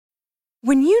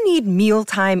When you need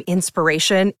mealtime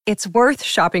inspiration, it's worth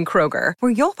shopping Kroger,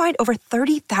 where you'll find over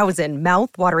 30,000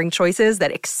 mouth-watering choices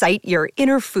that excite your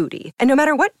inner foodie. And no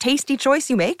matter what tasty choice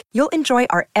you make, you'll enjoy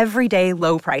our everyday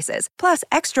low prices, plus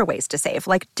extra ways to save,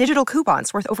 like digital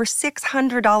coupons worth over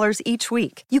 $600 each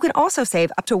week. You can also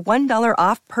save up to $1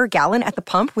 off per gallon at the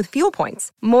pump with fuel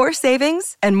points. More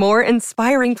savings and more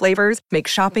inspiring flavors make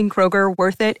shopping Kroger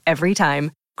worth it every time.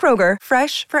 Kroger,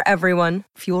 fresh for everyone.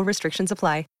 Fuel restrictions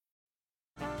apply.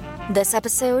 This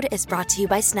episode is brought to you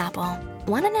by Snapple.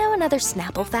 Want to know another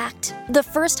Snapple fact? The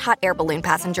first hot air balloon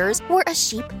passengers were a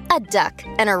sheep, a duck,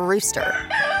 and a rooster.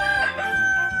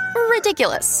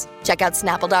 Ridiculous. Check out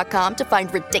Snapple.com to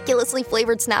find ridiculously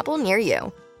flavored Snapple near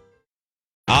you.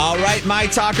 All right, my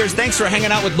talkers, thanks for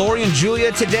hanging out with Lori and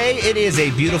Julia today. It is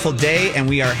a beautiful day, and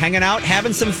we are hanging out,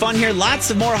 having some fun here.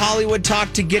 Lots of more Hollywood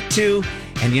talk to get to.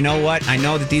 And you know what? I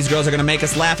know that these girls are going to make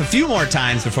us laugh a few more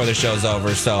times before the show's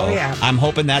over. So I'm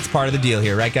hoping that's part of the deal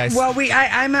here, right, guys? Well,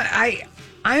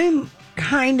 I'm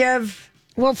kind of.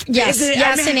 Well, yes,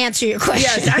 and answer your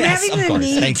question. Yes, I'm having the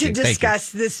need to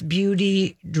discuss this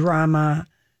beauty drama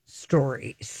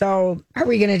story. So, are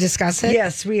we going to discuss it?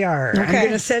 Yes, we are. Okay. I'm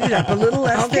going to set it up. A little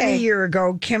less than a year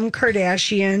ago, Kim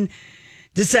Kardashian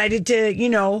decided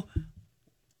to,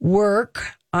 work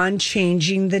on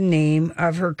changing the name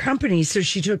of her company. So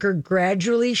she took her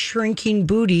gradually shrinking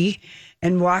booty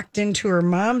and walked into her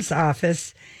mom's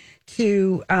office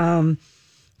to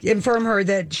inform her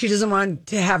that she doesn't want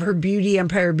to have her beauty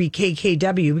empire be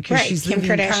KKW because she's Kim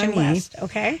Kardashian West.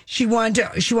 Okay. She wanted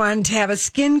to have a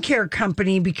skincare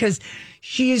company because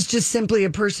she is just simply a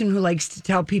person who likes to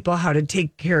tell people how to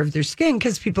take care of their skin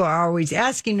because people are always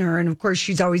asking her. And of course,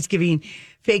 she's always giving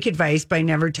fake advice by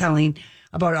never telling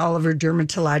about all of her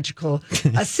dermatological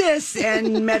assists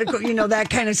and medical, that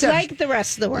kind of stuff. Like the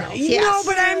rest of the world. Yes. No,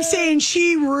 but I'm saying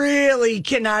she really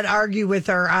cannot argue with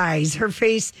her eyes. Her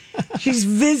face, she's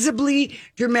visibly,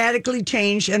 dramatically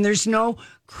changed, and there's no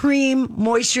cream,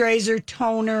 moisturizer,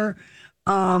 toner,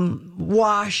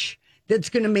 wash that's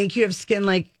going to make you have skin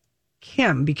like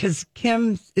Kim, because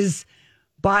Kim is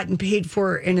bought and paid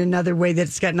for in another way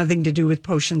that's got nothing to do with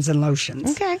potions and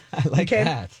lotions. Okay. I like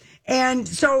that. And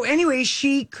so anyway,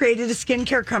 she created a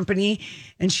skincare company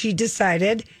and she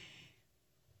decided,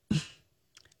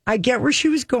 I get where she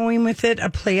was going with it, a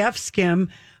play off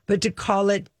Skim, but to call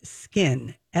it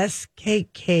Skin,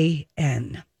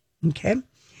 SKKN. Okay.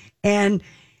 And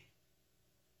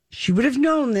she would have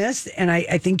known this, and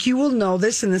I think you will know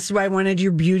this, and this is why I wanted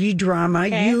your beauty drama.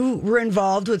 Okay. You were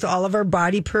involved with all of our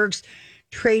Body Perks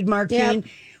trademarking. Yep.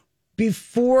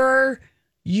 Before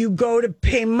you go to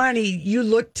pay money, you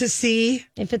look to see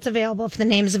if it's available, if the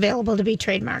name's available to be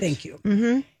trademarked. Thank you.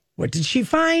 Mm-hmm. What did she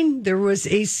find? There was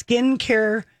a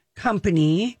skincare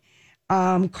company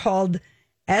called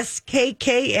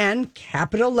SKKN,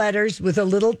 capital letters with a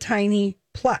little tiny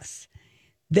plus,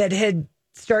 that had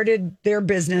started their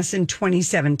business in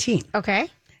 2017. Okay.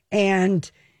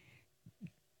 And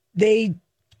they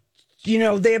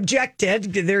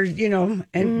objected. They're,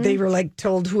 and they were like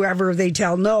told whoever they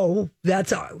tell, no,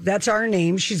 that's our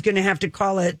name. She's going to have to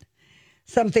call it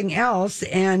something else.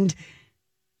 And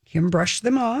Kim brushed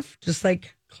them off, just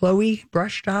like Chloe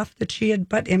brushed off that she had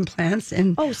butt implants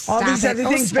and all these other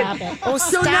things. Stop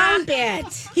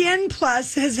it. Skin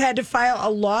Plus has had to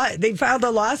file they filed a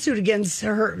lawsuit against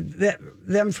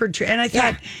them for, and I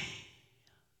thought,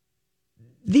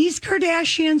 these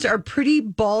Kardashians are pretty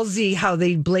ballsy how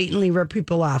they blatantly rip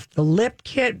people off. The lip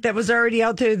kit that was already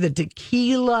out there, the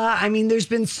tequila. I mean, there's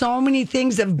been so many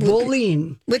things of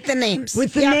bullying. With the names.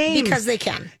 Names. Because they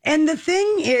can. And the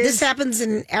thing is... This happens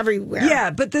in everywhere. Yeah,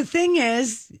 but the thing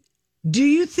is, do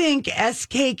you think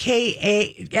SKKN...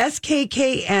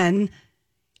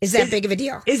 Is that big of a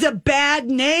deal? Is a bad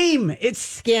name. It's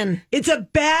Skin. It's a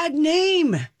bad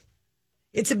name.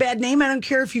 It's a bad name. I don't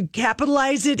care if you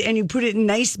capitalize it and you put it in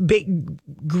nice big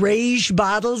grayish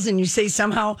bottles and you say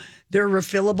somehow they're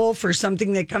refillable for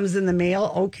something that comes in the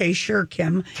mail. Okay, sure,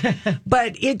 Kim.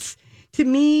 But to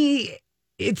me,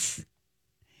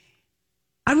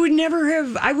 I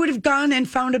would have gone and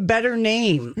found a better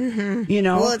name. Mm-hmm.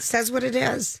 Well, it says what it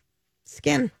is.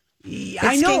 Skin.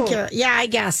 I know. Skincare. Yeah, I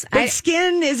guess. But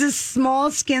Skin is a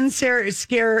small skincare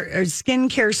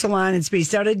salon. It's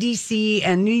based out of D.C.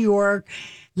 and New York.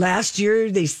 Last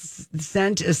year, they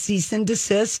sent a cease and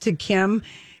desist to Kim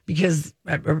because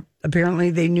apparently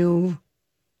they knew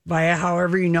via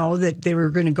however that they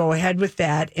were going to go ahead with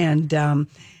that. And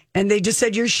they just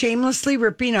said, you're shamelessly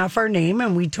ripping off our name,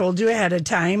 and we told you ahead of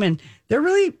time. And they're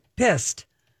really pissed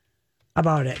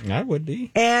about it. I would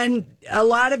be. And a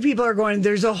lot of people are going,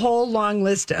 there's a whole long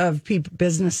list of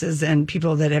businesses and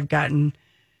people that have gotten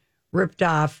ripped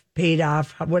off, paid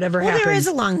off, whatever happened. There is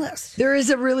a long list. There is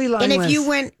a really long list. And if you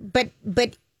went, but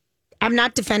I'm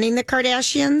not defending the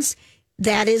Kardashians.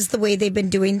 That is the way they've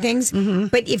been doing things. Mm-hmm.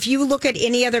 But if you look at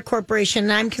any other corporation,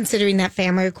 and I'm considering that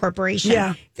family a corporation.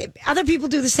 Yeah. Other people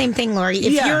do the same thing, Lori.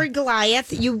 If you're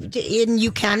Goliath, you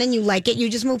can and you like it, you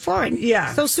just move forward.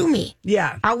 Yeah. So sue me.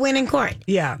 Yeah. I'll win in court.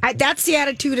 Yeah. That's the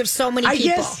attitude of so many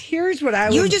people. I guess here's what I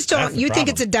would... You just don't... You think problem.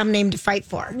 it's a dumb name to fight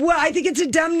for. Well, I think it's a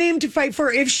dumb name to fight for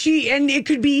and it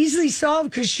could be easily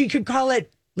solved because she could call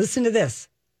it, listen to this.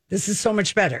 This is so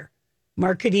much better.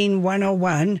 Marketing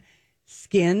 101,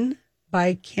 Skin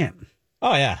by Kim.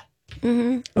 Oh, yeah.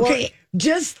 Mm-hmm. Okay,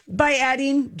 just by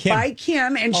adding Kim. by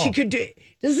Kim, and she could do.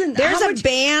 There's a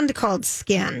band called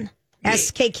Skin,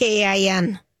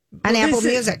 SKKIN, on Apple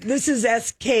Music. This is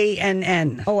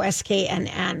SKNN. Oh,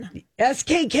 SKNN.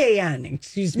 SKKN.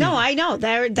 Excuse me. No, I know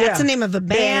that's the name of a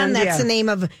band. That's the name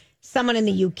of someone in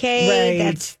the UK. Right.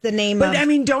 That's the name. But of... I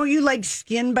mean, don't you like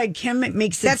Skin by Kim? It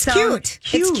makes it sound cute.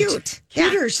 It's cute.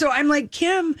 Cuter. Yeah. So I'm like,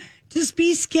 Kim, just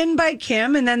be Skin by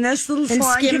Kim, and then this little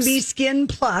salon can be Skin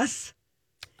Plus.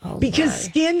 Oh, because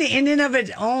Lord. Skin in and of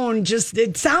its own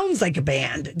it sounds like a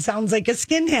band. It sounds like a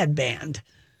skinhead band.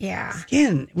 Yeah.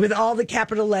 Skin with all the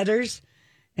capital letters.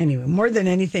 Anyway, more than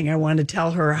anything, I want to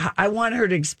tell her, I want her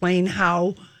to explain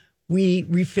how we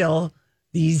refill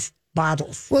these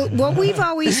bottles. Well, what we've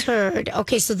always heard,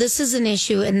 okay, so this is an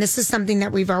issue, and this is something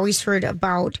that we've always heard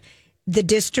about the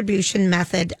distribution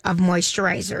method of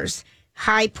moisturizers.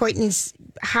 High potency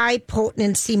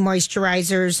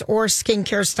moisturizers or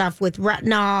skincare stuff with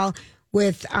retinol,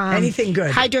 with anything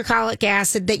good, hydrochloric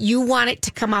acid, that you want it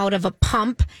to come out of a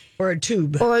pump or a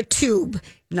tube,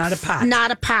 not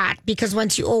a pot, because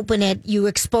once you open it, you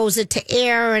expose it to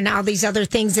air and all these other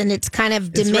things, and it's kind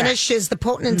of diminishes the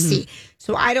potency. Mm-hmm.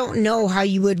 So I don't know how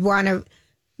you would want to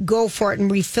go for it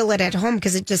and refill it at home,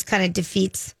 because it just kind of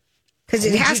defeats. Because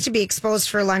it has to be exposed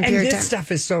for a long period of time. And this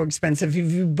stuff is so expensive.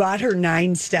 If you bought her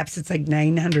 9 steps, it's like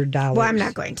 $900. Well, I'm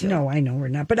not going to. No, I know we're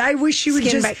not. But I wish she would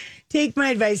take my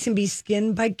advice and be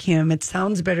Skin by Kim. It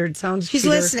sounds better. It sounds She's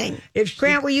cuter. Listening.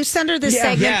 Grant, will you send her this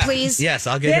segment, please? Yes,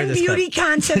 I'll get her this Then Beauty clip.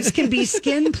 Concepts can be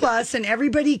Skin Plus, and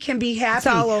everybody can be happy. It's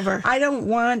all over. I don't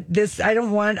want this. I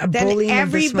don't want a bullying. Then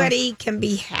everybody can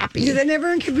be happy. Yeah, then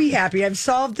everyone can be happy. I've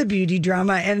solved the beauty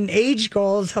drama and age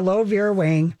goals. Hello, Vera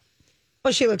Wang. Oh,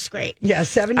 she looks great. Yeah,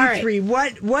 73.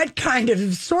 Right. What kind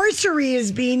of sorcery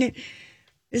is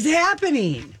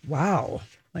happening? Wow.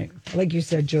 Like you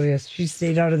said, Julia, she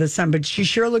stayed out of the sun, but she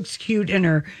sure looks cute in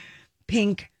her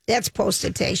pink. That's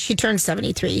posted today. She turned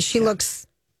 73. She looks,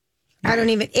 I don't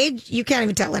even, age, you can't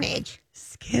even tell an age.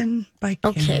 Skin by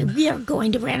Kim. Okay, we are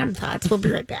going to Random Thoughts. We'll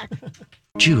be right back.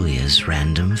 Julia's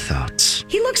Random Thoughts.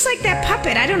 He looks like that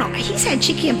puppet. I don't know. He's had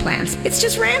cheeky implants. It's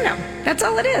just random. That's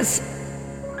all it is.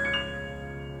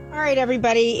 All right,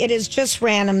 everybody. It is just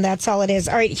random. That's all it is.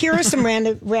 All right, here are some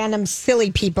random silly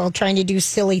people trying to do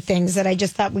silly things that I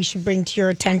just thought we should bring to your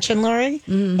attention, Lori.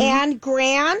 Mm-hmm. And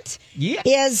Grant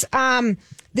is,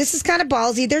 this is kind of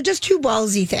ballsy. They're just 2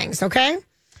 ballsy things, okay?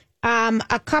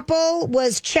 A couple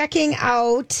was checking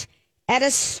out at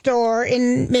a store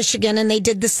in Michigan, and they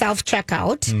did the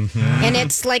self-checkout. Mm-hmm. And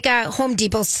it's like a Home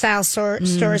Depot style store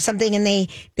or something, and they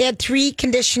had 3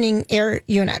 conditioning air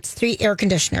units, 3 air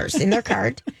conditioners in their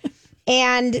cart.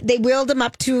 And they wheeled them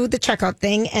up to the checkout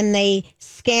thing, and they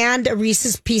scanned a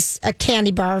Reese's piece, a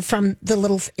candy bar from the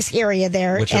little area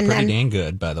there. Which are pretty dang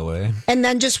good, by the way. And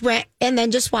then just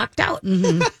walked out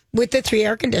with the 3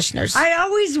 air conditioners. I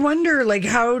always wonder,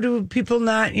 how do people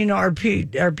not,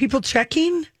 are people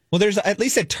checking? Well, there's at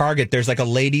least at Target, there's like a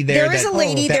lady there. There is a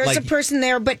lady, there's a person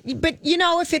there, but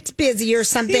if it's busy or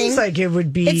something. Seems like it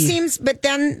would be. It seems, but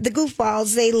then the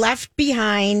goofballs, they left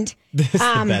behind. This is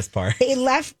the best part. They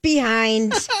left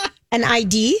behind an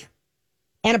ID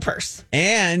and a purse.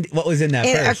 And what was in that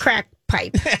purse? A crack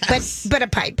pipe, but a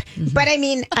pipe. Mm-hmm. But I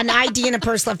mean, an ID and a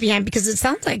purse left behind, because it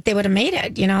sounds like they would have made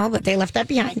it, but they left that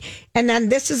behind. And then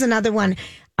this is another one.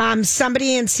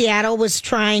 Somebody in Seattle was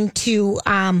trying to,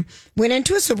 went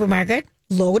into a supermarket,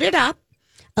 loaded up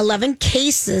 11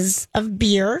 cases of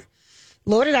beer,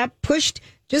 loaded up, pushed,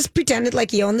 just pretended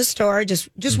like he owned the store. Just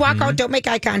walk out, don't make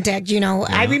eye contact. Yeah.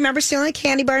 I remember stealing a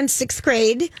candy bar in 6th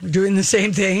grade. Doing the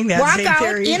same thing. Walk out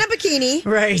in a bikini.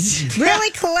 Right.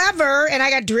 Really clever. And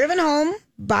I got driven home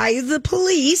by the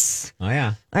police. Oh,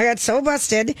 yeah. I got so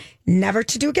busted, never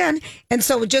to do again. And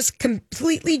so just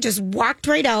completely just walked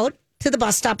right out. to the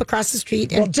bus stop across the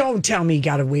street. Well, And don't tell me he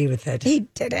got away with it. he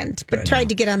didn't, but tried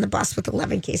to get on the bus with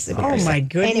 11 cases of beer. Oh, my Anyway,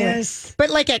 goodness. but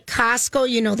like at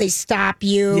Costco, they stop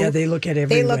you. Yeah, they look at They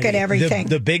everybody. look at everything.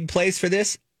 The big place for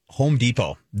this, Home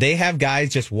Depot. They have guys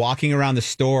just walking around the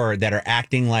store that are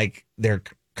acting like they're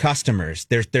customers.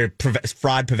 There's their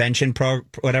fraud prevention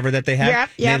whatever that they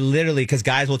have. Yeah. They literally, because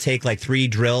guys will take like 3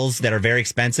 drills that are very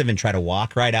expensive and try to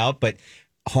walk right out. But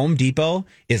Home Depot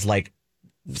is like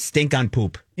stink on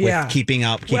poop with keeping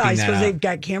Well, I that suppose out. they've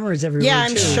got cameras everywhere. Yeah,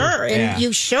 I'm too. sure. And Yeah.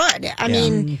 you should. I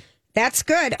mean, that's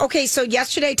good. Okay, so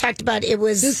yesterday I talked about it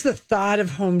was. Just the thought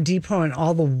of Home Depot and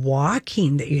all the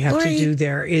walking that you have Lori, to do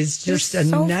there is just a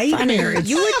so nightmare. funny. It's-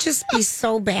 You would just be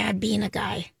so bad being a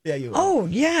guy. Yeah, you. Oh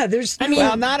yeah, there's.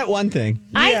 Well, not at one thing.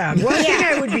 Yeah, one thing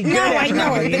I would be good No, at. I know,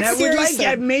 probably, but and I would like.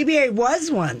 seriously. Maybe I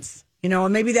was once.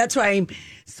 And maybe that's why I'm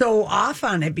so off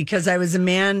on it, because I was a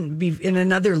man in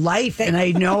another life, and I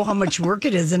know how much work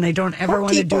it is, and I don't ever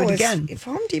want to do it again. If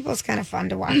Home Depot's kind of fun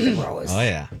to walk the rows. Oh,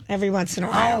 yeah. Every once in a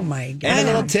while. Oh my god! And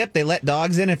a little tip, they let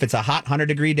dogs in. If it's a hot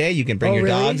 100-degree day, you can bring your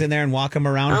really? dogs in there and walk them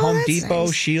around. Oh, Home that's Depot,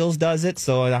 nice. Shields does it.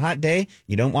 So on a hot day,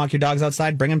 you don't walk your dogs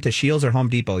outside, bring them to Shields or Home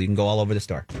Depot. You can go all over the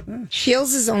store.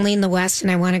 Shields is only in the West,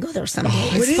 and I want to go there someday.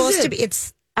 what It's is supposed it? to be.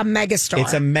 It's a mega store.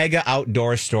 It's a mega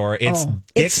outdoor store. It's Oh.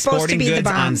 Dick's It's supposed to Sporting be the Goods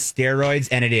bomb. on steroids,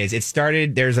 and it is. It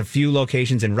started, there's a few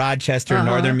locations in Rochester,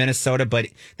 northern Minnesota, but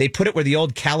they put it where the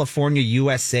old California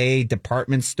USA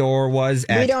department store was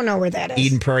we at don't know where that is.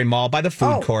 Eden Prairie Mall by the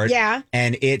food Oh, court. yeah.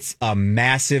 And it's a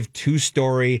massive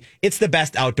 2-story. It's the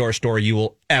best outdoor store you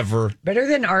will ever. Better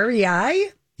than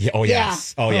REI. Yeah, oh,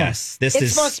 yes. Oh, yes. This It's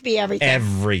is supposed to be everything.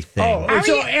 Everything. Oh,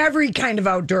 so every kind of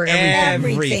outdoor.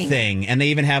 Everything. Everything. And they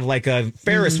even have like a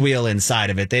Ferris wheel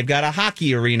inside of it. They've got a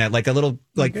hockey arena, like a little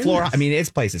floor. I mean, this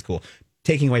place is cool.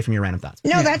 Taking away from your random thoughts.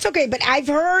 No, that's okay. But I've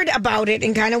heard about it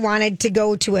and kind of wanted to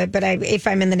go to it. But if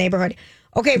I'm in the neighborhood,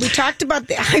 okay. We talked about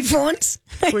the iPhones.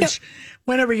 Which,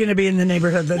 when are we going to be in the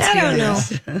neighborhood? Let's I be don't know. honest.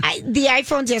 The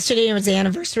iPhones yesterday, it was the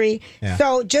anniversary. Yeah.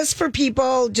 So just for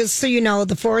people, just so you know,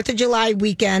 the 4th of July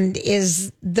weekend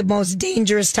is the most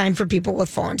dangerous time for people with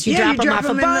phones. You Yeah, drop them off a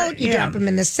in the- boat, you drop them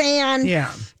in the sand.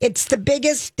 Yeah. It's the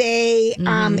biggest day,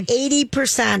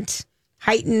 80%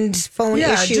 heightened phone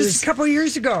Yeah, issues. just a couple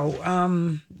years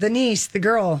ago, the niece, the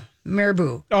girl,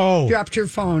 Marabou, dropped her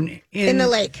phone In the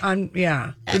lake.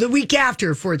 The week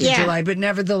after 4th of Yeah. July, but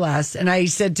nevertheless. And I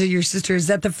said to your sister, "Is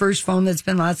that the first phone that's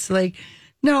been lost to the lake?"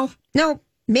 No. No,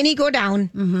 mini go down.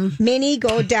 Mini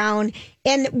go down.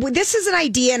 And this is an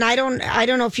idea, and I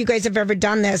don't know if you guys have ever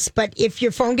done this, but if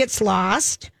your phone gets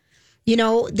lost,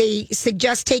 they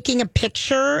suggest taking a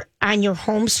picture on your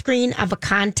home screen of a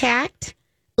contact,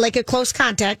 like a close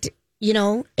contact.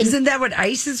 Isn't that what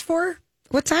ICE is for?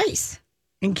 What's ICE?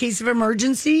 In case of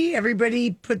emergency,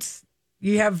 everybody puts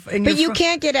you have. In But your you phone-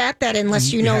 can't get at that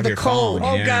unless you know have the your code.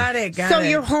 phone. Oh, Yeah. got it. Got So it.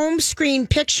 your home screen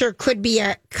picture could be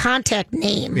a contact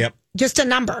name. Yep. Just a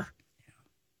number.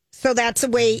 So that's a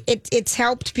way it's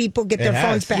helped people get their It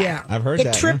phones has. back. Yeah. I've heard it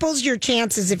that. triples your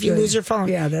chances if you Good. lose your phone.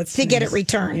 Yeah, that's to get it nice.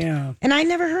 returned. Yeah. And I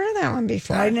never heard of that one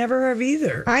before. I never have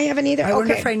either. I haven't either. I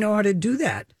wonder Okay. if I know how to do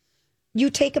that. You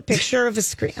take a picture of a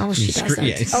screen. Oh, she doesn't.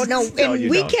 yes. Oh no, No, and you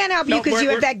we don't. can't help you No, because you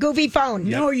we're- have that goofy phone.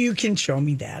 No, you can show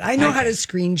me that. I know how to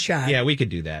screenshot. Yeah, we could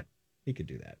do that. We could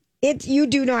do that. You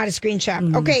do know how to screenshot.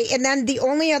 Mm-hmm. Okay, and then the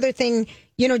only other thing,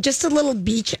 just a little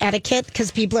beach etiquette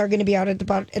because people are going to be out at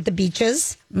the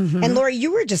beaches. Mm-hmm. And Lori,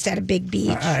 you were just at a big beach.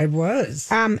 I was.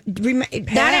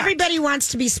 Not everybody wants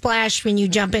to be splashed when you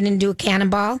jump in and do a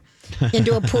cannonball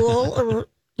into a pool or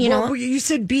Well, you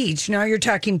said beach. Now you're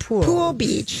talking pool. pool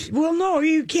beach. Well, no,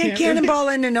 you can't cannonball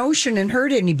in an ocean and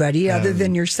hurt anybody other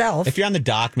than yourself. If you're on the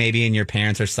dock, maybe, and your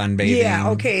parents are sunbathing. Yeah,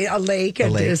 okay, a lake,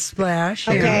 a splash.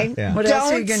 yeah. Okay. Yeah. What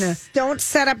else are you gonna? Don't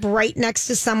set up right next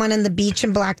to someone in the beach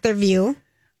and block their view.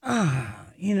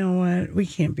 You know what? We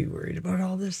can't be worried about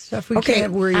all this stuff. We Okay,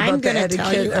 can't worry I'm about the gonna tell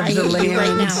etiquette you, of I the hate you right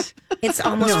land. now. It's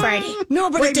almost Friday. No,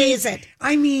 but What day is it?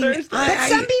 I mean, But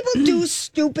some people do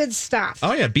stupid stuff.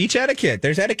 Oh, yeah, beach etiquette.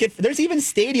 There's etiquette. There's even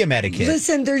stadium etiquette.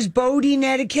 Listen, there's boating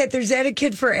etiquette. There's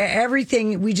etiquette for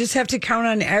everything. We just have to count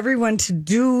on everyone to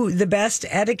do the best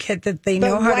etiquette that they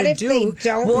know But how what to if do. they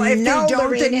don't if know, they don't,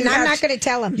 Lorraine, then you and I'm have not gonna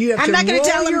tell 'em. You have I'm to not gonna roll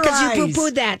tell 'em your 'cause you eyes.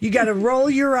 poo-pooed that. You got to roll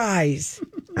your eyes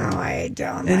Oh, I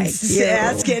don't and like you.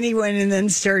 ask anyone, and then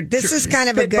start. This is kind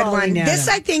of a good one. spitballing at This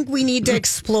them. I think we need to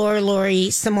explore, Lori,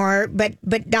 some more, but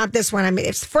not this one. I mean,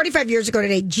 it's 45 years ago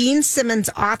today. Gene Simmons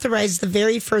authorized the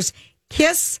very first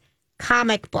Kiss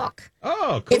comic book.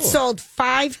 Oh, cool. It sold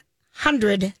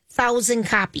 500,000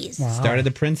 copies. Started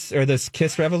the Prince or the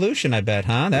Kiss Revolution, I bet,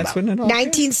 huh? That's when it all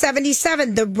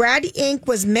 1977, the red ink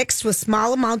was mixed with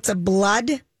small amounts of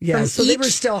blood, Yeah, from so they were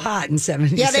each- still hot in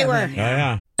 77. Yeah, they were. Oh,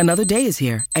 yeah. Another day is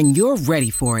here, and you're ready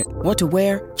for it. What to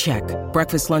wear? Check.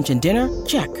 Breakfast, lunch, and dinner?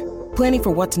 Check. Planning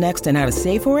for what's next and how to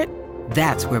save for it?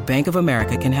 That's where Bank of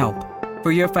America can help.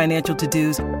 For your financial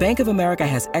to-dos, Bank of America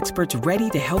has experts ready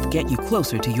to help get you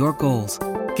closer to your goals.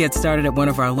 Get started at one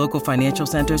of our local financial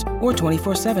centers or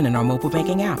 24/7 in our mobile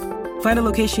banking app. Find a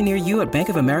location near you at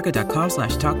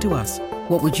bankofamerica.com/talktous.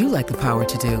 What would you like the power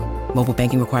to do? Mobile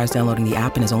banking requires downloading the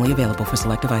app and is only available for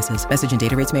select devices. Message and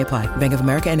data rates may apply. Bank of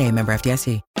America N.A., member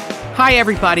FDIC. Hi,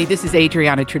 everybody. This is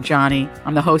Adriana Trajani.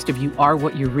 I'm the host of You Are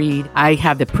What You Read. I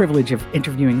have the privilege of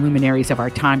interviewing luminaries of our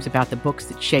times about the books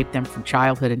that shaped them from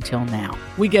childhood until now.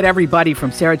 We get everybody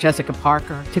from Sarah Jessica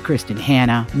Parker to Kristen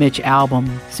Hanna, Mitch Albom,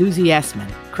 Susie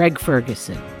Essman, Craig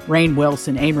Ferguson, Rainn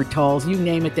Wilson, Amor Tolls, you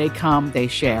name it, they come, they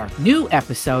share. New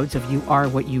episodes of You Are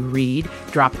What You Read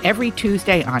drop every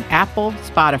Tuesday on Apple,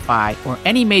 Spotify, or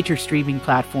any major streaming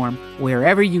platform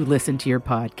wherever you listen to your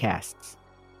podcasts.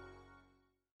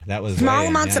 That was Small way-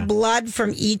 amounts yeah. of blood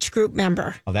from each group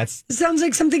member. Oh, that's It sounds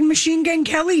like something Machine Gun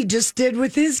Kelly just did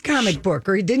with his comic book.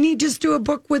 Or didn't he just do a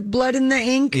book with blood in the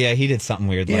ink? yeah. He did something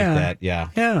weird Yeah. like that. Yeah.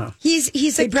 Yeah. He's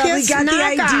a He probably Kiss got the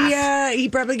knockoff. idea. He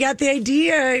probably got the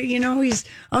idea. You know, he's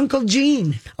Uncle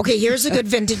Gene. Okay, here's a good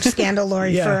vintage scandal,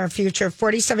 Lori, Yeah. for our future.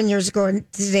 47 years ago and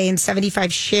today in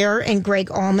 75, Cher and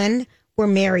Greg Allman were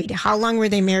married. How long were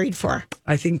they married for?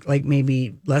 I think like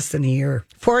maybe less than a year.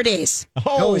 4 days.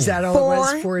 Oh, is that all it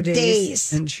was? 4 4 days.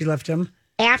 days. And she left him.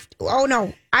 Oh,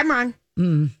 no, I'm wrong.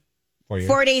 4 years.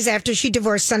 4 days after she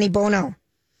divorced Sonny Bono.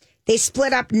 They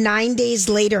split up 9 days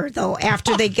later, though,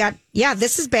 after they got... Yeah,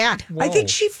 this is bad. I think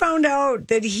she found out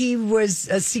that he was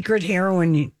a secret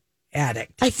heroin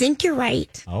addict. I think you're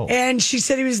right. Oh. And she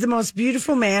said he was the most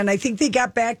beautiful man. I think they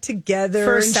got back together.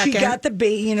 For a and second. she got the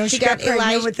baby. You know, she got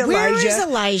pregnant with Elijah. Where is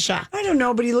Elijah? I don't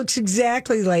know, but he looks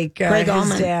exactly like Greg his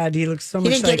Allman. dad. He looks so He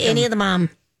much didn't like get any him. of the mom.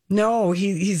 No,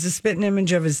 he's a spitting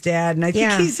image of his dad, and I think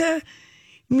Yeah. he's a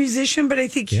musician, but I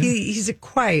think he's a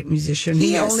quiet musician. He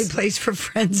He is. only plays for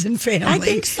friends and family. I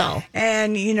think so.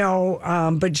 And you know,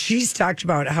 but she's talked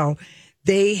about how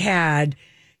they had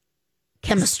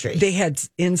Chemistry.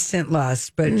 instant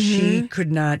lust, but she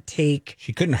could not take.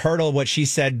 She couldn't hurdle what she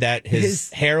said that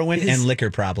his heroin and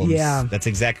liquor problems. Yeah. That's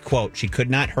exact quote. She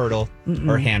could not hurdle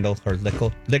or handle her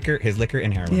his liquor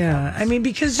and heroin. Yeah, I mean,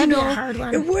 because you That'd be know a hard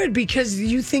one. it would, because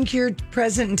you think you're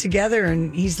present and together,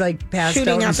 and he's like passed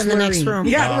Shooting out up in the next slurring. room.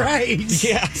 Yeah, right.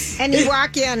 Yes. And you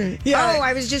walk in. Yeah. Oh,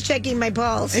 I was just checking my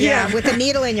pulse. Yeah. Yeah, with a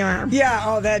needle in your arm. Yeah.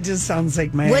 Oh, that just sounds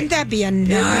like my Wouldn't that be a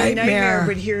nightmare?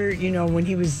 But here, you know, when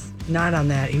he was not on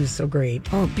that, he was so great.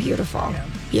 Oh, beautiful.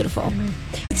 Beautiful.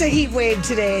 It's a heat wave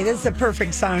today. This is the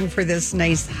perfect song for this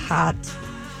nice, hot,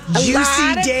 juicy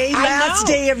lot of- day. I Last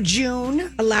know. day of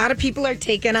June. A lot of people are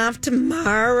taking off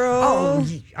tomorrow. Oh,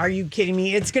 are you kidding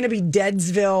me? It's going to be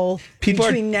Deadsville People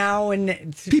are- between now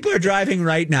and. People are driving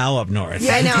right now up north.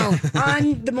 I know.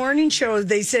 On the morning show,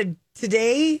 they said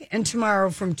today and tomorrow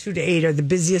from 2 to 8 are the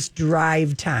busiest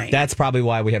drive time. That's probably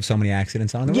why we have so many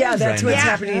accidents on the roads. Yeah, that's right what's now.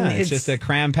 happening. Yeah, it's It's just a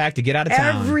cram pack to get out of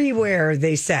town. everywhere,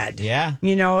 they said. Yeah.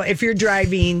 You know, if you're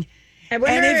driving. I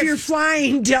wonder And if if- you're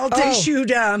flying, Delta Oh.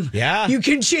 issued Yeah. you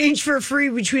can change for free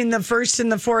between the 1st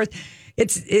and the 4th.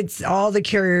 It's all the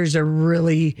carriers are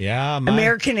really. Yeah,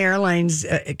 American Airlines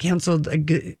canceled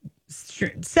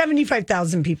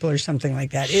 75,000 people or something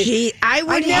like that. I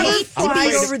would never hate to fly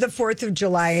be over the 4th of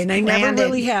July, and I never stranded.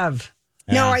 really have.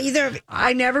 No,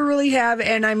 I never really have,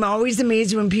 and I'm always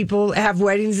amazed when people have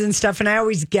weddings and stuff, and I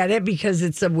always get it because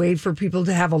it's a way for people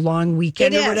to have a long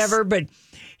weekend It or is. whatever. But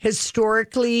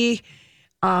historically,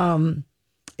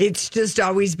 it's just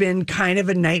always been kind of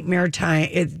a nightmare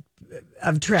time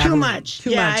of travel. Too much.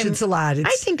 Too Yeah, much. It's a lot.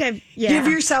 I think I've. Yeah. Give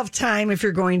yourself time if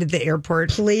you're going to the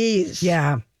airport. Please.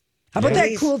 Yeah. How about that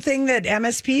Please. cool thing that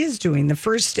MSP is doing? The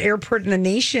first airport in the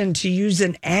nation to use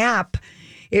an app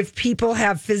if people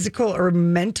have physical or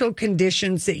mental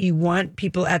conditions that you want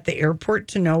people at the airport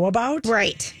to know about.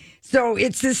 Right. So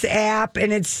it's this app,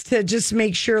 and it's to just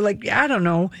make sure, like, I don't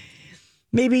know,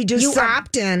 maybe just You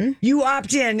opt in. You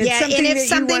opt in. It's Yeah, something and that if you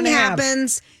something wanna have.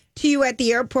 happens to you at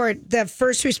the airport, the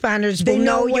first responders They will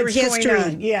know your what's going history.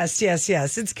 on. Yes. It's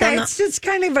They'll kind, know. it's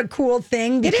kind of a cool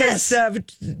thing It because is.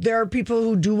 there are people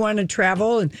who do want to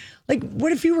travel, and like,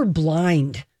 what if you were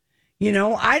blind? You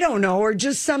know, I don't know, or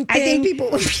just something. I think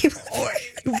people. But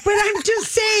I'm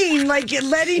just saying, like,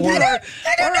 letting people. I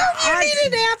don't know if you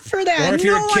need an app for that. Or if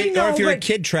you're No, a I kid, know, or if you're a but-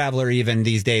 kid traveler, even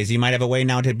these days, you might have a way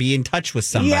now to be in touch with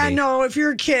somebody. Yeah, no. If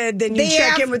you're a kid, then you They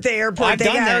check have- in with the airport. I've They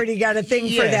done that. already got a thing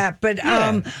for Yeah. that. But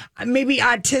Yeah. maybe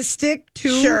autistic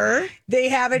too. Sure. they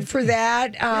have it for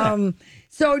that.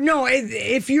 So no,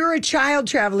 if you're a child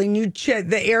traveling,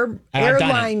 the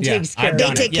airline takes care of They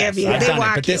it. take care of you. They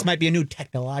walk but this might be a new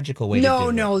technological way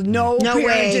No, to do it. no parent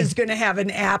way. is going to have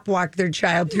an app walk their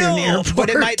child through an airport. But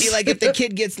it might be like if the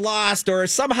kid gets lost or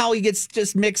somehow he gets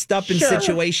just mixed up in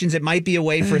situations, it might be a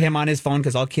way for him on his phone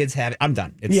because all kids have it. I'm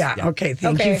done. Okay.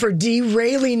 Thank you for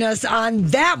derailing us on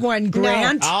that one,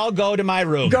 Grant. No, I'll go to my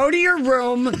room. Go to your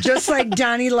room, just like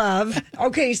Donnie Love.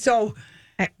 Okay, so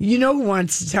you know who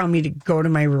wants to tell me to go to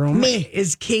my room? Me.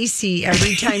 Is Casey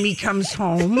every time he comes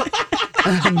home. Me.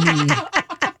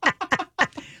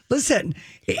 Listen.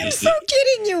 I'm so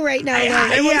kidding you right now.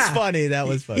 It was funny. That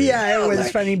was funny. Yeah, it was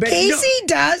funny. But Casey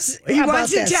does. He How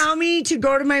wants about to this? tell me to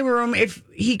go to my room if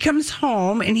he comes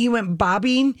home and he went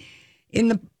bobbing in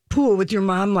the pool with your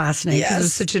mom last night because it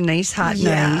was such a nice hot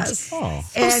night. Oh,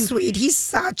 so sweet. He's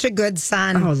such a good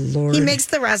son. Oh, Lord. He makes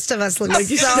the rest of us look Like,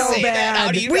 so so bad.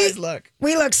 How do you guys look?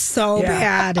 We look so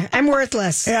bad. I'm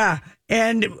worthless. Yeah.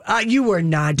 And you were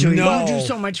not doing No. You do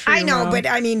so much for I your know, mom. but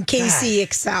I mean, Casey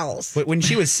excels. But when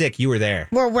she was sick, you were there.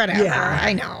 Well, whatever. Yeah.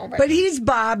 I know. But he's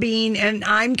bobbing, and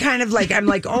I'm kind of like, I've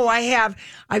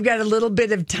got a little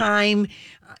bit of time.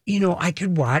 I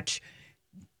could watch.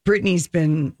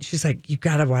 She's like, you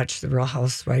got to watch the Real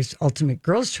Housewives Ultimate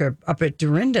Girls Trip up at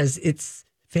Dorinda's. It's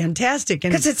fantastic.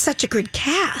 Because it's such a good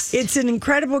cast. It's an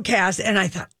incredible cast. And I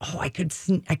thought, I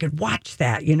could watch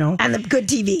that, on the good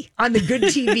TV. on the good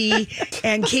TV.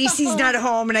 And Casey's not at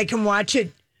home, and I can watch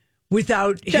it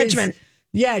without Judgment.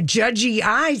 Judgy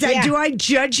eyes. Yeah. Do I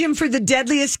judge him for the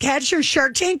Deadliest Catch or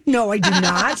Shark Tank? No, I do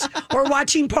not. Or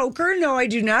watching poker? No, I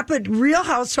do not. But Real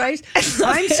Housewives,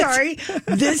 I'm sorry.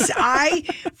 I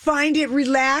find it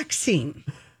relaxing.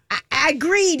 I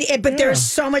agreed, but there's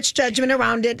so much judgment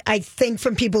around it, I think,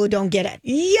 from people who don't get it.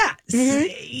 Yes.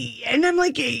 And I'm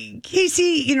like,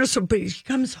 Casey, but he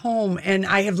comes home and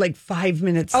I have like 5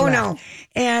 minutes left. No.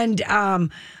 And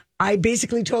I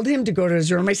basically told him to go to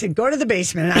his room. I said, go to the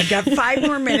basement. I've got 5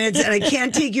 more minutes and I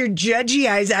can't take your judgy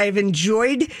eyes. I've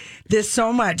enjoyed this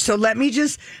so much. So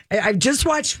I've just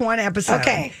watched one episode.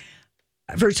 Okay.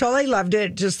 First of all, I loved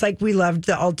it, just like we loved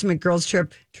the Ultimate Girls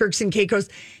Trip, Turks and Caicos,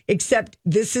 except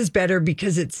this is better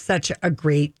because it's such a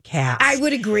great cast. I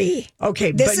would agree.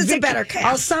 Okay, This is a better cast.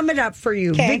 I'll sum it up for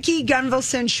you. Okay. Vicki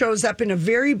Gunvalson shows up in a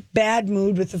very bad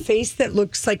mood with a face that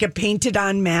looks like a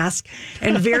painted-on mask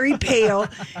and very pale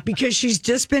because she's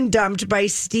just been dumped by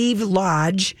Steve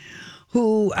Lodge,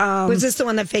 who... Was this the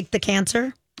one that faked the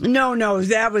cancer? No,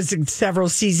 that was several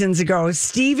seasons ago.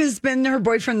 Steve has been her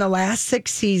boyfriend the last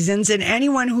 6 seasons, and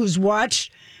anyone who's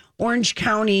watched Orange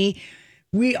County,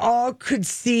 we all could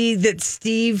see that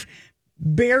Steve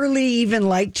barely even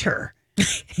liked her.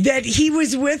 That he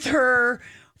was with her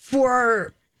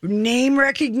for name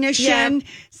recognition,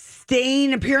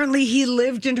 staying. Apparently, he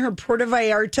lived in her Puerto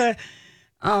Vallarta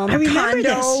I remember condo.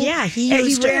 this. Yeah, he and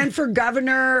used he her. ran for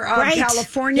governor of Right.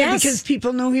 California Yes. because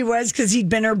people knew he was because he'd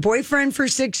been her boyfriend for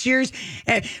 6 years.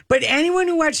 But anyone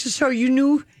who watched the show, you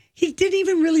knew he didn't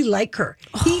even really like her.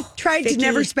 He tried Vicky. to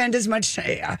never spend as much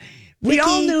time. We Vicky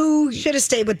all knew. should have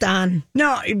stayed with Don.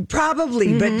 No,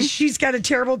 probably, but she's got a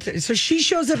terrible. So she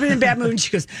shows up in a bad mood and she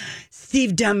goes,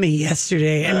 Steve dumped me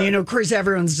yesterday. And, of course,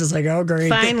 everyone's just like, oh, great.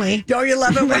 Finally. Don't you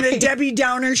love it when a Debbie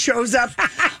Downer shows up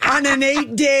on an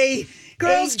 8-day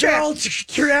Girls trip.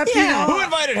 trip? Yeah. Who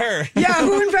invited her? Yeah,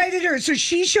 who invited her? So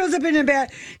she shows up in a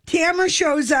bad. Tamara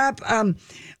shows up,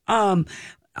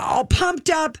 all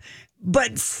pumped up,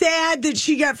 but sad that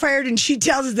she got fired. And she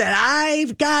tells us that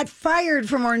I've got fired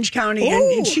from Orange County,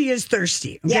 and she is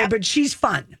thirsty. Okay, Yeah. but she's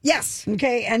fun. Yes.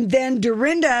 Okay, and then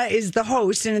Dorinda is the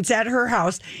host, and it's at her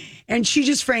house. And she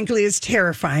just frankly is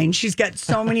terrifying. She's got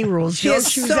so many rules. She is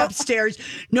shoes so- upstairs,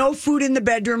 no food in the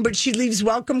bedroom, but she leaves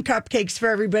welcome cupcakes for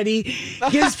everybody,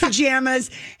 gives pajamas,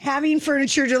 having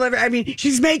furniture delivered. I mean,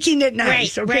 she's making it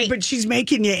nice, Right, okay? right. But she's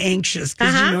making you anxious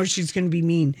because you know she's going to be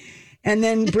mean. And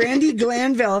then Brandy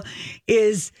Glanville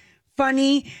is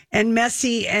funny and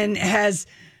messy and has...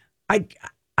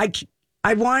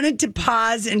 I wanted to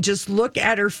pause and just look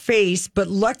at her face, but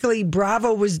luckily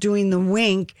Bravo was doing the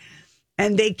wink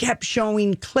and they kept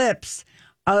showing clips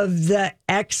of the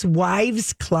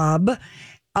ex-wives club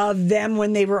of them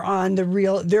when they were on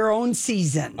their own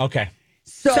season. Okay.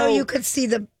 So you could see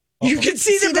the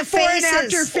before and faces.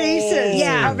 after faces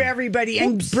Yeah. of everybody.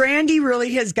 And Brandy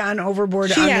really has gone overboard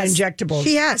She on has. the injectables.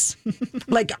 She has.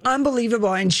 Like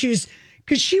unbelievable. And because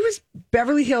she was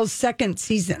Beverly Hills' second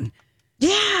season.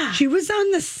 Yeah. She was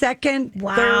on the second,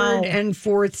 Wow. third, and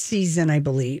fourth season, I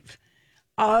believe,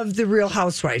 of The Real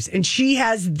Housewives. And she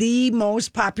has the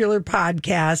most popular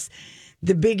podcast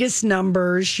the biggest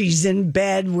numbers. She's in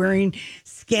bed wearing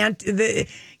the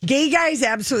gay guys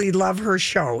absolutely love her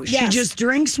show. She just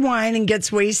drinks wine and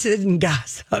gets wasted and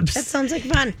gossips. That sounds like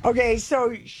fun. Okay,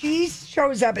 so she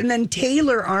shows up, and then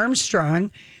Taylor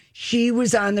Armstrong, she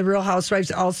was on The Real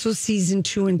Housewives, also season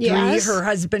 2 and 3. Yes. Her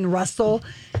husband, Russell,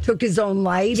 took his own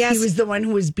life. Yes. He was the one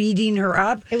who was beating her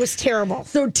up. It was terrible.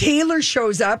 So Taylor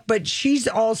shows up, but she's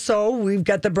also, we've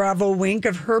got the Bravo wink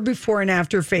of her before and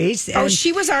after face. And,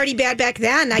 she was already bad back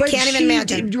then. I can't even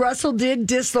imagine. Russell did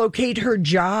dislocate her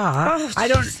jaw. Oh, I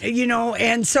don't,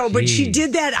 and so, but she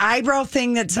did that eyebrow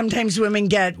thing that sometimes women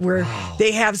get where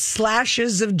they have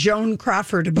slashes of Joan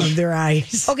Crawford above their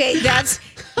eyes. Okay, that's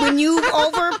when you've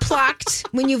overplucked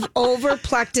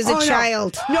as a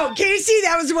child. No, Casey,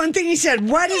 that was one thing he said.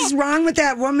 What is wrong with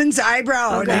that woman's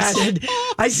eyebrow? And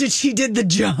I said, she did the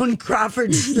Joan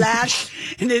Crawford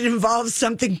slash, and it involves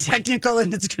something technical,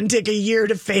 and it's going to take a year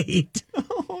to fade.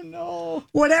 Oh, no.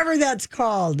 Whatever that's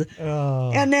called.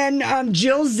 Oh. And then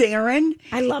Jill Zarin.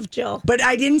 I love Jill. But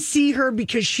I didn't see her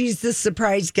because she's the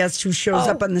surprise guest who shows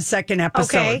up on the second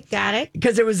episode. Okay, got it.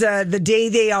 Because it was the day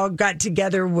they all got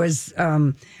together was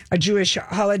a Jewish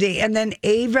holiday. And then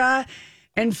Ava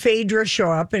and Phaedra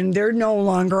show up, and they're no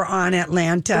longer on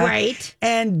Atlanta. Right.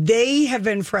 And they have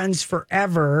been friends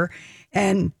forever.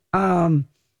 And Taylor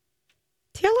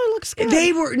looks good.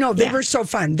 they were so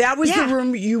fun. That was the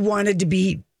room you wanted to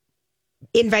be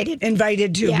invited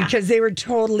to because they were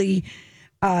totally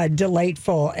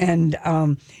delightful. And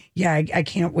I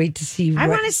can't wait to see. I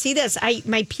want to see this.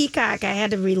 My Peacock, I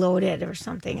had to reload it or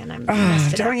something, and I'm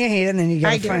messed it don't up. you hate it? And then you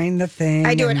got to find the thing.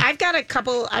 I do it. I've got a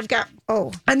couple.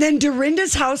 And then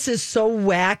Dorinda's house is so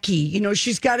wacky.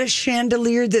 She's got a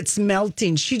chandelier that's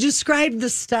melting. She described the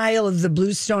style of the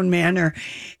Bluestone Manor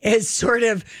as sort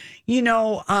of,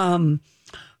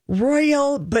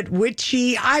 royal but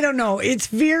witchy. I don't know. It's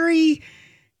very.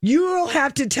 You will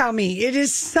have to tell me. It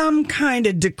is some kind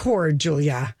of decor,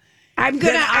 Julia. I'm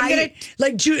gonna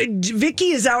like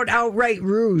Vicky is outright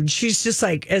rude. She's just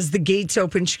like, as the gates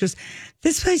open, she goes,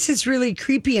 "This place is really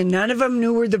creepy," and none of them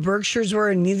knew where the Berkshires were,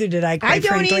 and neither did I. I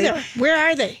don't frankly. either. Where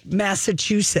are they?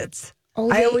 Massachusetts. Oh,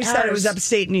 I always thought it was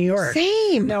upstate New York.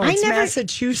 Same. No, it's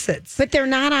Massachusetts. But they're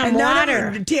not on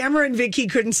water. Tamara and Vicky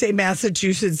couldn't say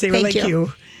Massachusetts. They were like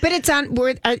you. But it's on.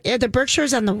 Are the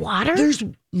Berkshires on the water? There's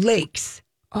lakes.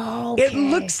 Oh, okay. It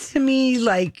looks to me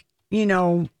like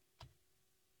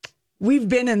we've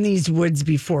been in these woods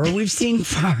before. We've seen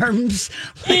farms.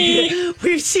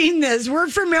 We've seen this. We're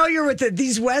familiar with it.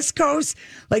 These West Coast,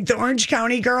 like the Orange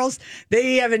County girls,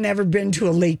 they haven't ever been to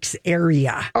a lakes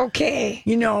area. Okay.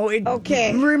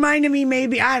 It reminded me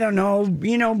maybe, I don't know,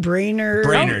 Brainerd.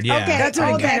 Brainerd, yeah. Okay. That's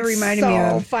what it kind of reminded me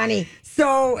of. So funny.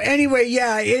 So anyway,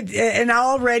 and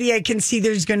already I can see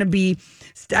there's going to be,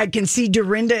 I can see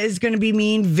Dorinda is going to be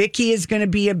mean. Vicky is going to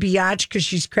be a biatch because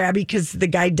she's crabby because the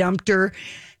guy dumped her.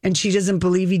 And she doesn't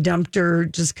believe he dumped her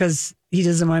just because he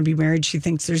doesn't want to be married. She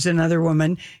thinks there's another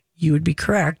woman. You would be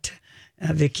correct,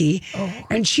 Vicky. Oh.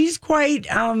 And she's quite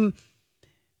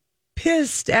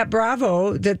pissed at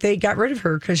Bravo that they got rid of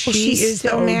her because she is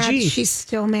the OG. Mad. She's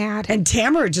still mad. And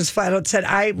Tamara just flat out said,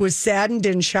 I was saddened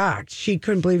and shocked. She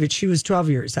couldn't believe it. She was 12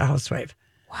 years a housewife.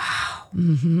 Wow.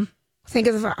 Mm-hmm. Think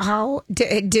of how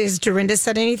does Dorinda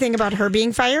said anything about her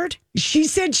being fired? She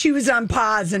said she was on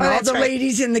pause, and all the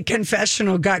ladies in the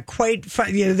confessional got quite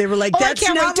fun. They were like, "That's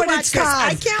not what it's called."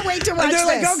 I can't wait to watch this.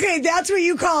 They're like, "Okay, that's what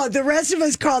you call it." The rest of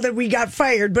us called it. We got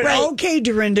fired, but okay,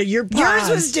 Dorinda, your pause. Yours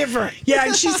was different. Yeah,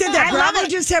 and she said that Bravo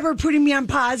just have her putting me on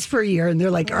pause for a year, and they're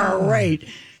like, "All right."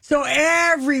 So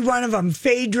every one of them,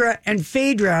 Phaedra.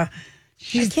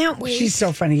 I can't wait. She's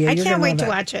so funny. Yeah, I can't wait to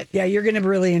watch it. Yeah, you're going to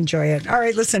really enjoy it. All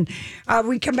right, listen.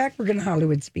 We come back, we're going to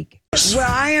Hollywood speak. Well,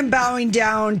 I am bowing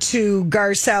down to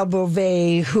Garcelle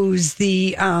Beauvais, who's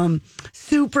the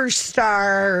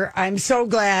superstar. I'm so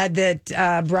glad that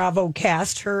Bravo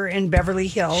cast her in Beverly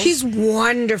Hills. She's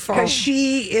wonderful. Because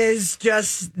she is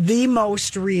just the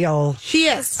most real. She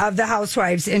is. Of the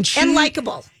housewives. And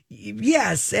likable.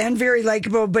 Yes, and very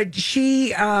likable. But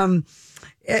she...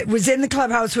 was in the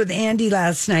clubhouse with Andy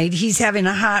last night. He's having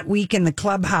a hot week in the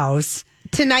clubhouse.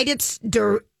 Tonight it's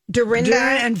Dorinda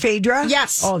and Phaedra?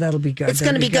 Yes. Oh, that'll be good. It's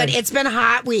going to be good. It's been a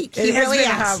hot week. It has been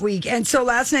a hot week. And so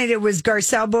last night it was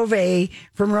Garcelle Beauvais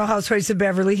from Real Housewives of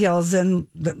Beverly Hills and,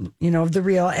 The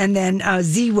Real. And then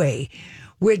Z-Way,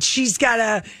 which she's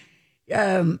got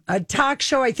a talk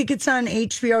show. I think it's on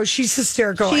HBO. She's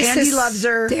hysterical. Andy loves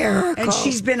her. And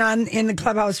she's been in the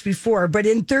clubhouse before. But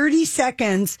in 30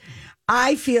 seconds...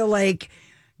 I feel like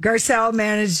Garcelle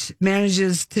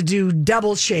manages to do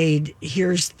double shade.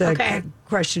 Here's the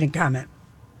question and comment.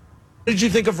 What did you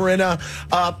think of Rinna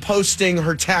posting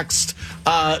her text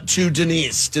to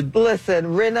Denise? Listen,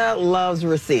 Rinna loves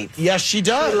receipts. Yes, she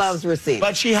does. She loves receipts.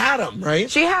 But she had them, right?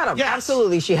 She had them. Yes.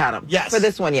 Absolutely, she had them. Yes. For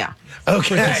this one, yeah.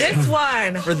 Okay.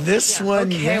 For this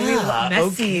one. Yeah. We love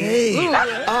messy. Okay.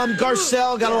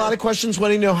 Garcelle got a lot of questions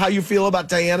wanting to know how you feel about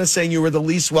Diana saying you were the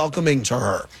least welcoming to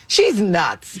her. She's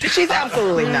nuts. She's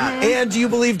absolutely nuts. And do you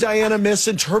believe Diana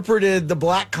misinterpreted the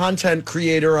black content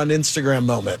creator on Instagram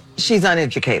moment? She's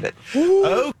uneducated.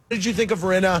 Oh, what did you think of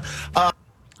Rinna?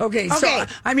 Okay, so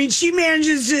I mean, she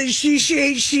manages to,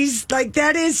 she's like,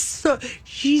 that is so,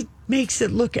 she makes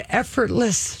it look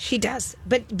effortless. She does.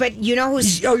 But you know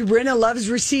who's... Oh, Rinna loves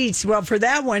receipts. Well, for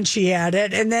that one, she had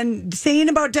it. And then saying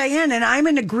about Diane, and I'm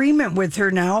in agreement with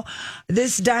her now,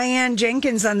 this Diane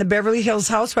Jenkins on the Beverly Hills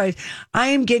Housewives, I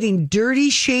am getting dirty,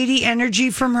 shady energy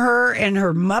from her and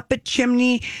her Muppet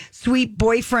Chimney sweet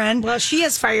boyfriend. Well, she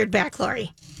has fired back,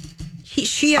 Lori.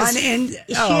 She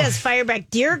has fired back.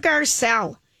 Dear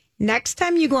Garcelle, next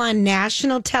time you go on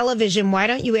national television, why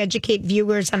don't you educate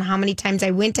viewers on how many times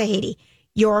I went to Haiti,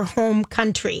 your home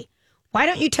country? Why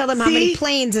don't you tell them how many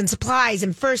planes and supplies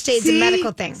and first aids and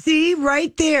medical things? See,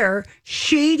 right there,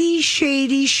 shady,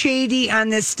 shady, shady on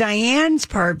this Diane's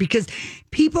part, because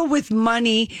people with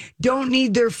money don't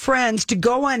need their friends to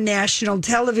go on national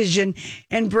television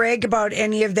and brag about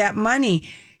any of that money.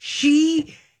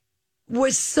 She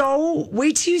was so,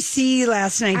 wait till you see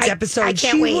last night's episode. I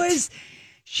can't wait.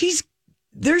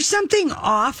 There's something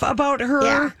off about her.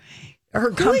 Yeah.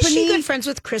 Her company. Who is she good friends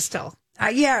with Crystal?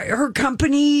 Her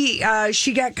company,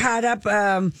 she got caught up.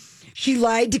 She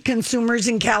lied to consumers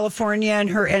in California, and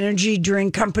her energy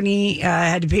drink company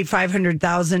had to pay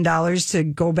 $500,000 to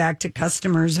go back to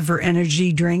customers of her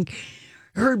energy drink.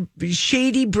 Her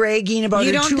shady bragging about you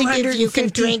her don't think if you can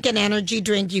drink an energy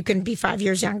drink, you can be 5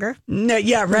 years younger? No,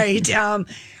 yeah, right.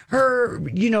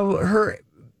 Her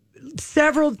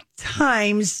several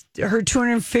times, her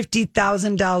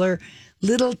 $250,000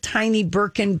 little tiny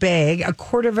Birkin bag,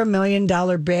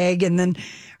 $250,000 bag, and then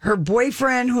her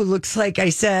boyfriend, who looks like I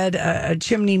said, a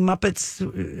chimney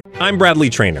Muppets. I'm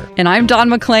Bradley Trainer. And I'm Don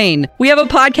McClain. We have a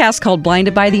podcast called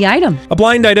Blinded by the Item. A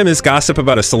blind item is gossip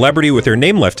about a celebrity with their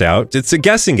name left out. It's a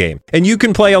guessing game, and you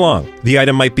can play along. The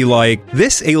item might be like,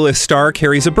 this A-list star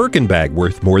carries a Birkin bag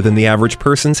worth more than the average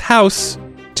person's house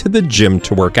to the gym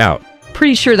to work out.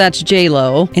 Pretty sure that's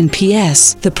J-Lo. And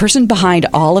P.S. the person behind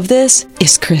all of this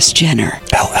is Kris Jenner,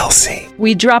 LLC.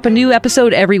 We drop a new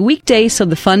episode every weekday so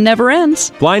the fun never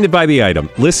ends. Blinded by the Item.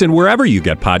 Listen wherever you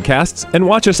get podcasts and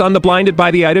watch us on the Blinded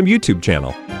by the Item YouTube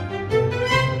channel.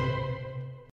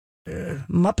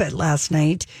 Muppet last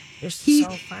night. So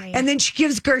funny. And then she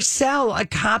gives Garcelle a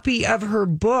copy of her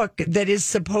book that is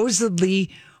supposedly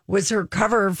was her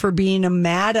cover for being a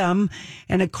madam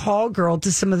and a call girl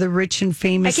to some of the rich and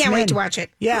famous I can't men. wait to watch it.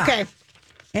 Yeah. Okay.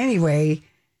 Anyway,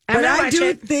 but I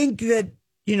do think that,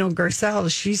 Garcelle,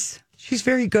 she's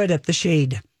very good at the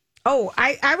shade. Oh,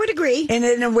 I would agree. And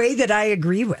in a way that I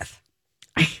agree with.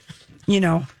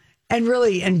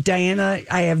 And Diana,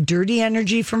 I have dirty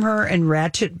energy from her, and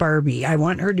Ratchet Barbie. I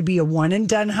want her to be a one and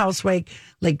done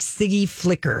housewife like Siggy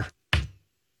Flicker.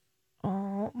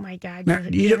 Oh my God!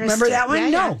 You remember that one? Yeah,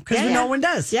 no, because no one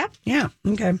does. Yep. Yeah.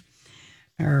 Okay.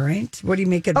 All right. What do you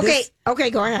make of this? Okay.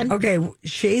 Go ahead. Okay.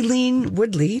 Shailene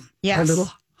Woodley, our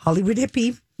little Hollywood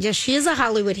hippie. Yes, she is a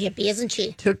Hollywood hippie, isn't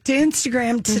she? Took to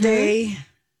Instagram today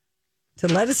to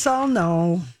let us all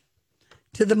know,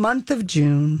 to the month of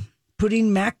June,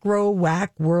 putting macro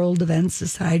whack world events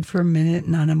aside for a minute,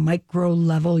 and on a micro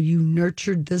level, you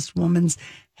nurtured this woman's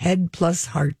head plus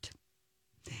heart.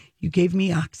 You gave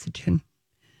me oxygen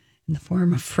in the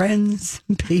form of friends,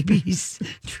 babies,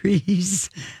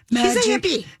 trees, magic, she's a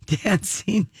hippie.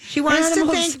 Dancing. She wants animals,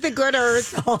 to thank the good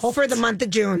earth for the month of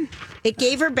June. It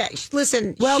gave her back.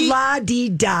 Listen,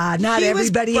 la-dee-da. Not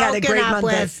everybody had a great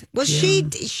month. She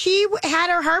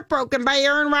had her heart broken by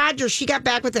Aaron Rodgers. She got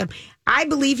back with him. I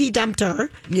believe he dumped her.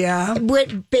 Yeah.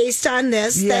 Based on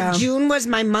this, that June was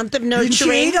my month of nurturing.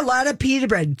 She ate a lot of pita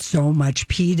bread. So much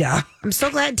pita. I'm so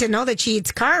glad to know that she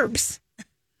eats carbs.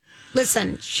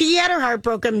 Listen, she had her heart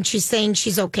broken, and she's saying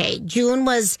she's okay. June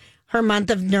was her month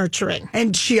of nurturing.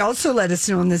 And she also let us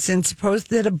know in this Insta post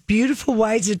that a beautiful,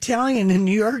 wise Italian in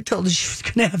New York told her she was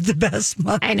going to have the best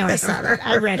month. I know, I saw that.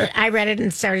 I read it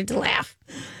and started to laugh.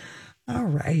 All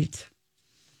right.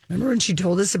 Remember when she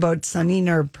told us about sunning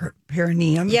our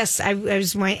perineum? Yes, I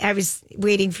was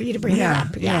waiting for you to bring that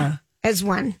up. Yeah. as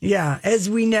one. Yeah, as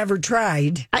we never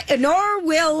tried. Nor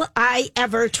will I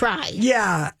ever try.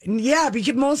 Yeah,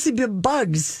 because mostly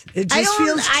bugs. It just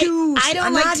feels too. I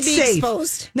don't like to be safe.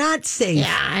 Exposed. Not safe.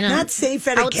 Yeah, I know. Not safe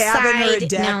at a cabin or a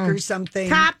deck or something.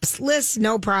 Topless,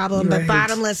 no problem, but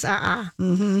bottomless,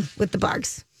 with the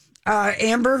bugs.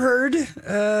 Amber Heard.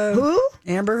 Who?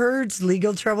 Amber Heard's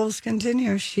legal troubles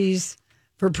continue. She's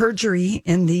for perjury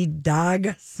in the dog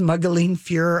smuggling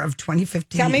furor of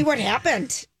 2015. Tell me what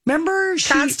happened. Remember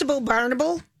Constable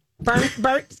Barnable?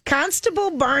 Constable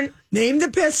Barn. Name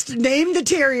the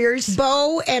terriers.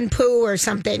 Bo and Pooh or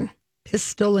something.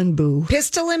 Pistol and Boo.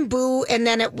 Pistol and Boo, and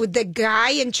then the guy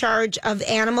in charge of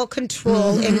animal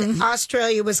control in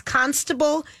Australia was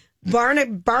Constable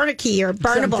Barnacky or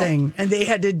Barnable. Something. And they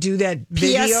had to do that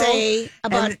video. PSA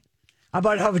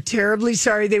about how terribly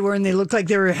sorry they were, and they looked like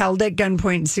they were held at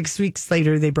gunpoint, and 6 weeks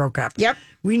later they broke up. Yep.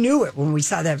 We knew it when we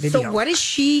saw that video. So what does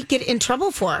she get in trouble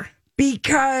for?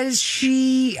 Because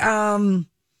she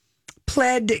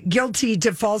pled guilty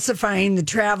to falsifying the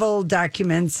travel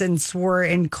documents and swore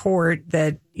in court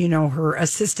that, her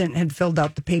assistant had filled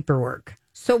out the paperwork.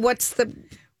 So what's the...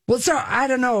 Well, so I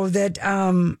don't know that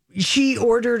she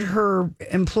ordered her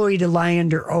employee to lie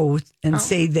under oath and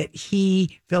say that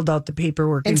he filled out the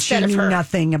paperwork Instead and she of knew her.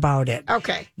 nothing about it.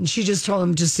 Okay. And she just told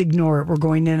him, just ignore it. We're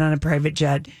going in on a private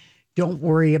jet. Don't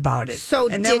worry about it.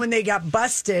 And then when they got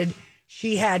busted,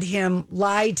 she had him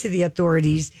lie to the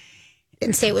authorities.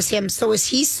 And say it was him. So is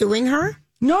he suing her?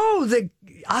 No,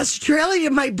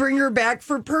 Australia might bring her back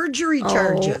for perjury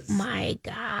charges. Oh, my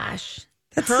gosh.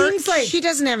 That seems like she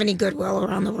doesn't have any goodwill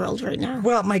around the world right now.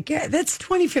 Well, my God, that's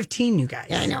 2015, you guys.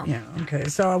 Yeah, I know. Yeah, okay.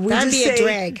 So that'd be a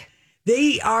drag.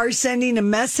 They are sending a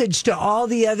message to all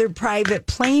the other private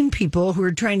plane people who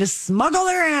are trying to smuggle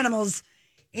their animals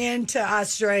into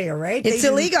Australia, right? It's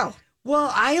illegal. Well,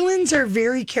 islands are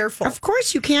very careful. Of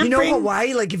course, you can't.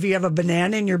 Hawaii, like if you have a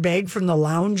banana in your bag from the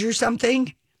lounge or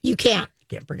something, you can't.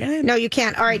 Can't bring it in. No, you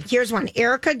can't. All right, here's one.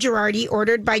 Erica Girardi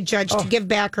ordered by judge to give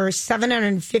back her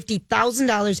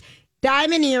 $750,000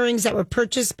 diamond earrings that were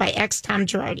purchased by ex-Tom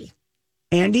Girardi.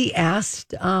 Andy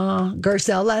asked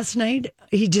Garcelle last night.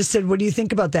 He just said, "What do you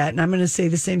think about that?" And I'm going to say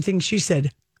the same thing she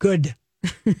said. Good.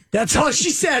 That's all she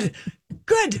said.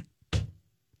 Good.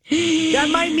 That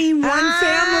might mean one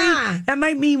family. That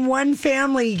might mean one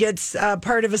family gets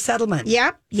part of a settlement.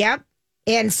 Yep.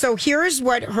 And so here's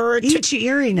what her... Each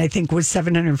earring, I think, was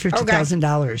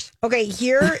 $750,000. Okay,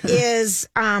 here is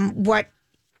what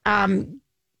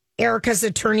Erica's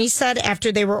attorney said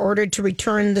after they were ordered to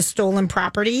return the stolen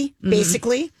property,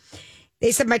 basically.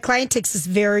 They said, my client takes this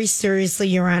very seriously,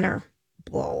 Your Honor.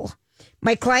 Whoa.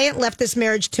 My client left this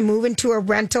marriage to move into a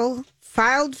rental,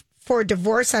 filed for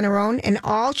divorce on her own, and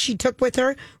all she took with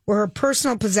her were her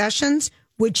personal possessions,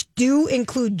 which do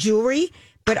include jewelry,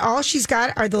 but all she's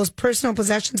got are those personal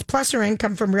possessions plus her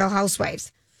income from Real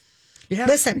Housewives. Yeah.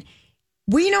 Listen,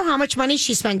 we know how much money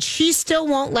she spent. She still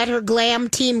won't let her glam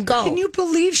team go. Can you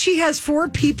believe she has 4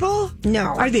 people? No.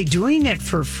 Are they doing it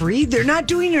for free? They're not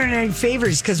doing her any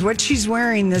favors because what she's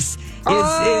wearing is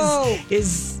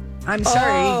I'm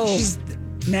sorry, she's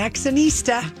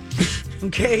Maxinista.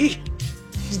 Okay?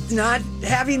 She's not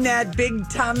having that big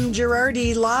Tom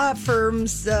Girardi law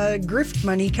firm's grift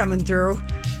money coming through.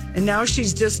 And now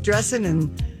she's just dressing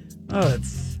and,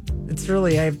 it's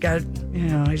really, I've got,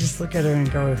 I just look at her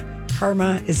and go,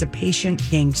 karma is a patient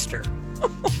gangster.